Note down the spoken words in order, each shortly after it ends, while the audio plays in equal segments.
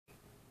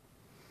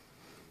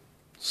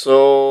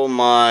So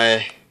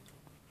my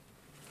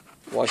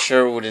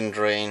washer wouldn't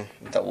drain.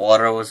 The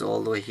water was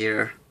all the way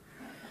here.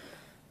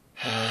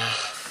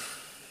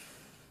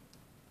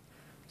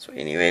 So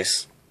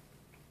anyways,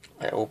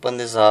 I open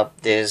this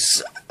up.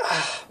 There's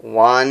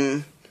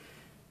 1,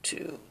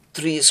 2,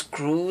 3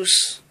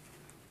 screws.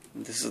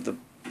 This is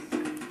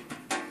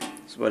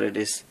what it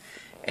is.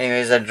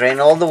 Anyways, I drained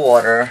all the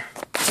water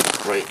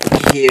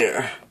right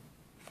here.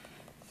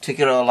 Took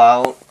it all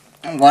out.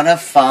 And what I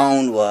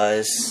found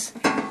was,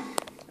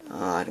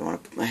 I don't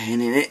want to put my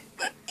hand in it,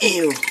 but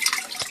ew,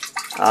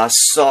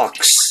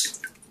 socks.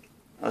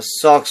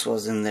 Socks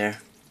was in there.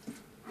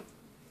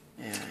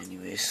 Yeah,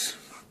 anyways.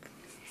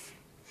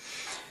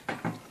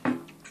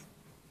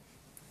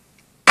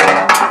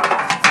 I'm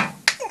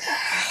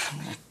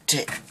gonna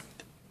take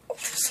all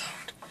this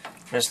out.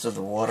 Rest of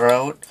the water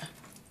out.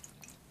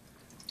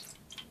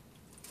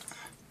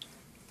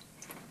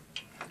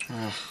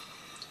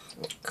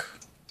 Look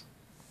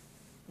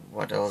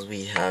what else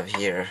we have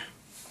here.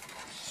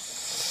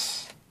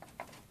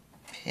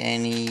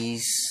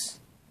 Pennies.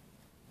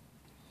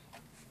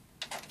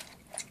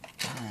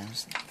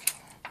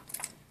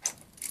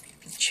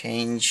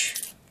 Change.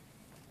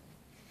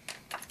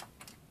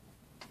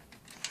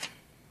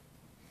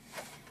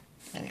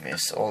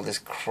 Anyways, all this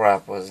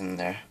crap was in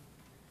there.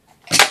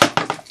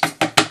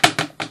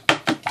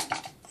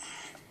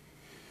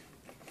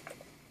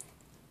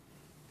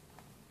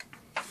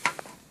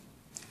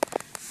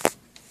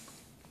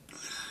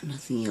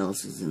 Nothing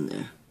else is in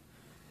there.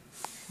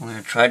 I'm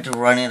gonna try to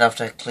run it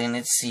after I clean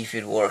it, see if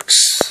it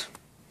works.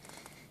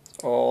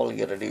 All you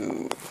gotta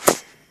do,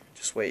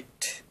 just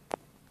wait.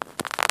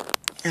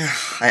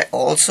 I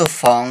also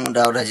found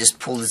out, I just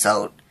pulled this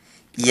out,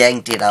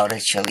 yanked it out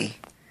actually.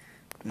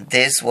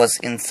 This was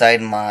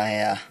inside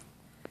my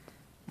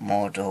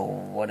motor,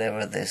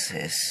 whatever this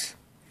is.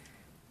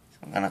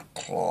 Some kind of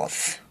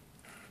cloth.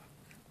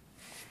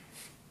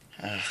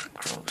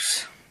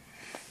 Gross.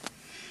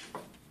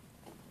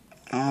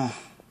 Oh,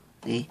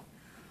 see?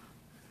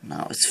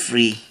 Now it's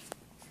free.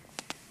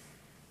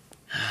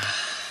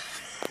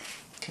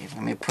 Okay,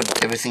 let me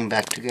put everything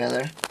back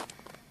together.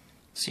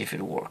 See if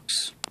it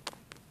works.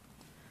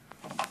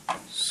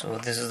 So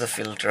this is the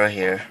filter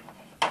here.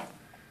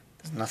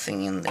 There's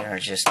nothing in there.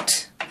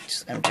 Just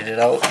emptied it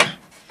out.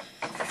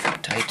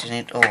 Tighten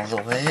it all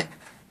the way.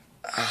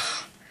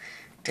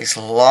 Takes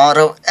a lot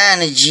of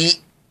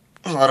energy,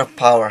 a lot of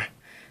power.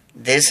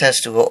 This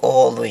has to go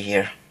all the way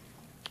here.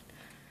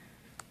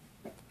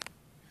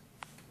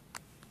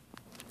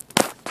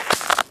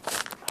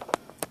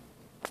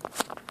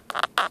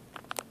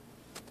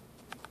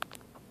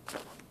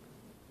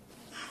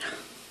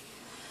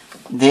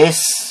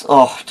 This,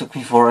 took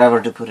me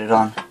forever to put it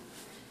on.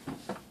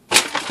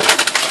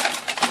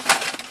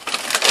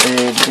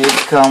 It did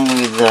come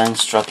with the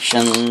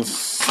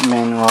instructions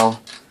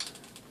manual.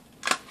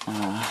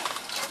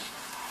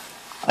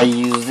 I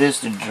use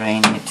this to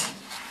drain it.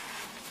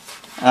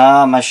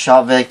 My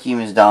shop vacuum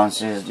is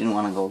downstairs. Didn't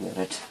want to go get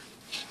it.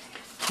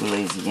 Too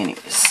lazy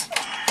anyways.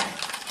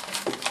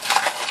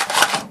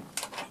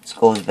 This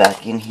goes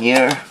back in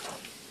here.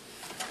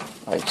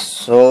 Like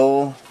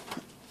so.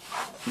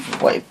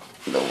 Wipe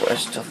the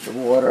rest of the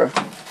water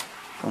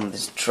from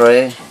this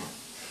tray.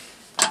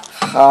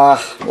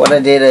 What I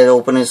did, I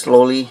opened it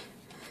slowly,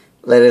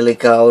 let it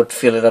leak out,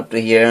 fill it up to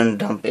here, and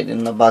dump it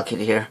in the bucket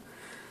here.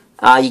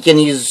 You can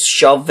use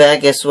shop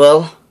vac as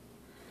well.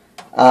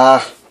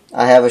 I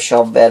have a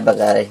shop bed, but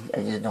I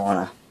just don't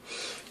want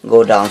to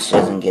go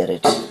downstairs and get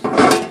it.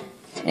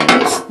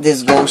 Anyways,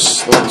 this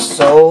goes like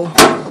so,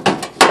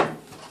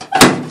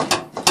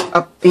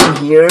 up in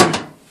here.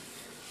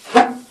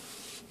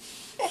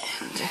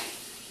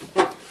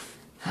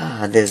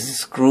 There's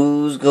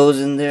screws goes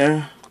in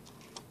there.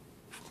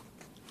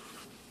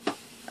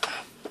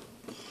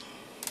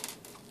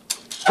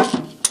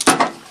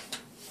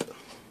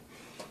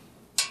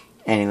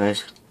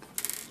 Anyways,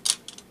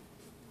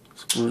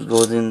 screws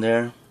goes in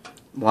there.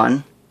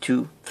 1,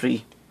 2,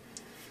 3.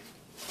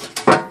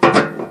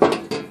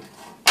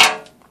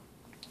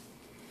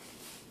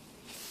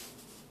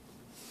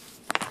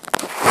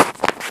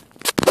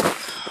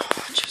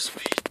 Just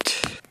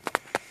wait.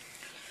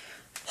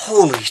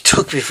 Holy, it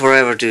took me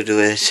forever to do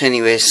it.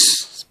 Anyways,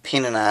 it's a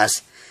pain in the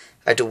ass.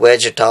 I had to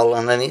wedge a towel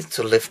underneath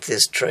to lift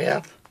this tray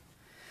up.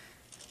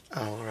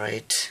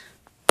 Alright.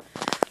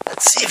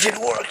 Let's see if it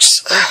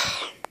works.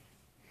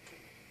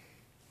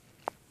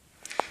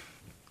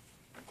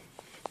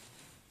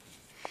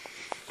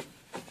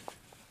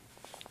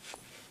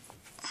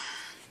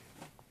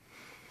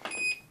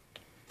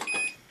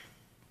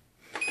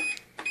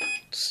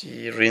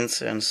 See,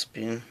 rinse and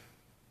spin.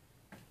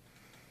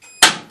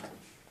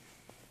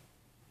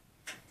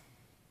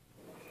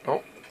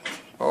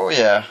 Oh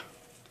yeah.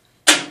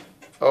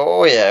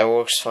 Oh yeah, it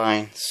works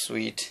fine.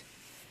 Sweet.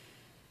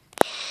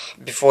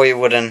 Before you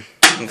wouldn't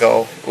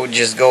would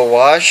just go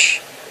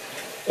wash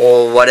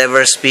or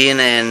whatever, spin,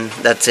 and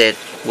that's it.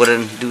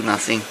 Wouldn't do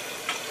nothing.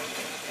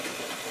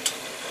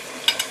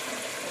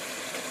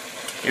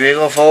 Here we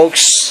go,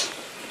 folks.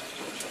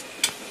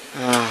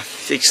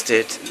 fixed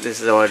it. This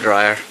is our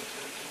dryer.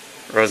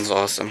 Runs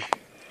awesome.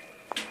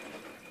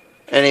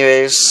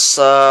 Anyways,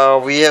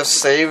 we have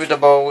saved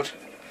about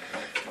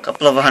a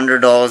couple of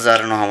 $100. I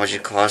don't know how much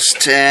it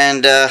cost,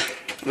 and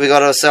we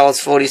got ourselves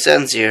 40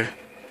 cents here.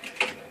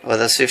 Oh,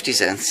 that's 50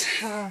 cents.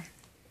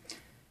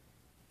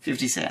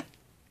 50 cents.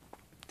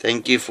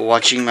 Thank you for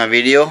watching my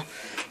video.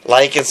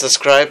 Like and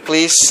subscribe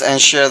please, and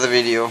share the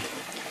video.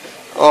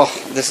 Oh,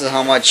 this is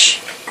how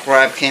much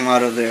crap came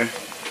out of there.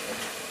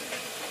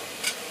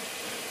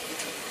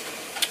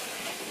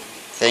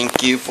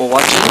 Thank you for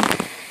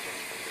watching.